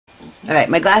All right,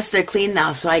 my glasses are clean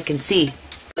now so I can see.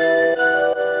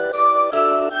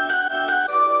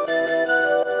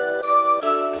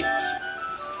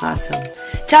 Awesome.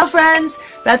 Ciao, friends.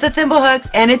 Beth at ThimbleHooks,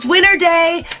 and it's winner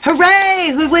day.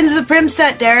 Hooray! Who wins the Prym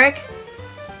set, Derek?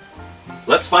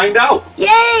 Let's find out.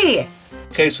 Yay!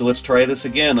 Okay, so let's try this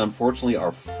again. Unfortunately,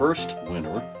 our first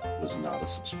winner was not a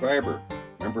subscriber.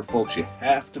 Remember, folks, you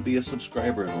have to be a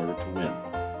subscriber in order to win.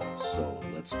 So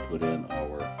let's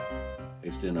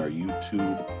paste in our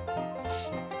YouTube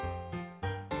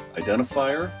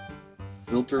identifier,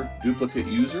 filter duplicate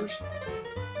users.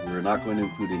 We're not going to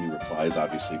include any replies,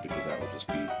 obviously, because that would just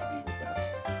be me or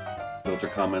Beth. Filter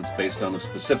comments based on a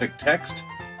specific text.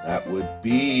 That would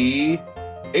be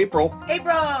April.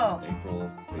 April!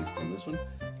 April, based on this one.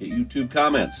 Get YouTube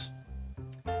comments.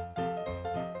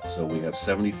 So we have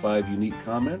 75 unique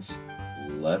comments.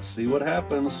 Let's see what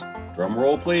happens. Drum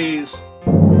roll, please.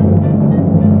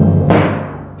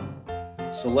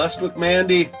 Celeste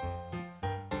McMandy.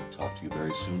 We'll talk to you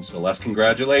very soon. Celeste,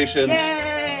 congratulations.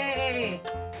 Yay!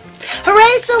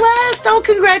 Hooray, Celeste! Oh,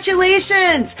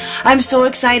 congratulations! I'm so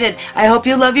excited. I hope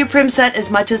you love your Prym set as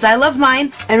much as I love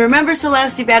mine. And remember,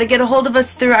 Celeste, you've got to get a hold of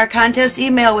us through our contest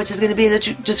email, which is going to be in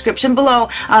the description below.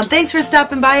 Thanks for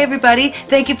stopping by, everybody.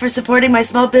 Thank you for supporting my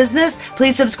small business.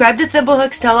 Please subscribe to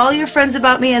ThimbleHooks, tell all your friends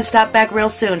about me, and stop back real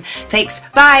soon. Thanks.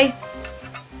 Bye!